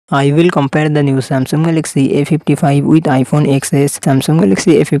I will compare the new Samsung Galaxy A55 with iPhone XS. Samsung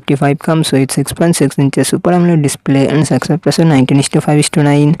Galaxy A55 comes with 6.6 inches Super AMOLED display and success ratio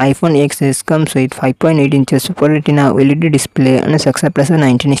 19:5:9. iPhone XS comes with 5.8 inches Super Retina OLED display and success ratio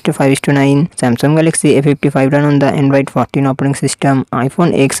 19:5:9. Samsung Galaxy A55 run on the Android 14 operating system.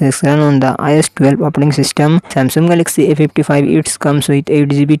 iPhone XS run on the iOS 12 operating system. Samsung Galaxy A55 it comes with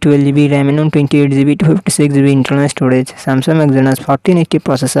 8GB, 12GB RAM and 28GB to 56GB internal storage. Samsung Exynos 1480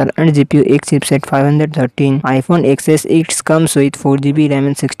 processor and GPU X chipset 513. iPhone XS it comes with 4GB RAM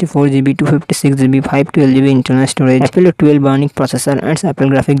and 64GB to 56GB 512GB internal storage. Apple 12 Bionic processor and Apple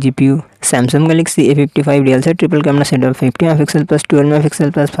graphic GPU. Samsung Galaxy A55 real set triple camera setup 50 MP plus 12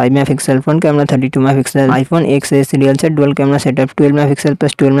 MP plus 5 MP front camera 32 MP. iPhone XS real set dual camera setup 12 MP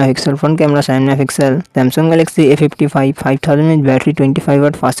plus 12 MP front camera 7 MP. Samsung Galaxy A55 5000 mAh battery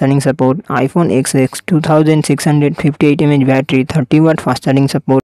 25W fast charging support. iPhone XS 2658 mAh battery 30W fast charging support.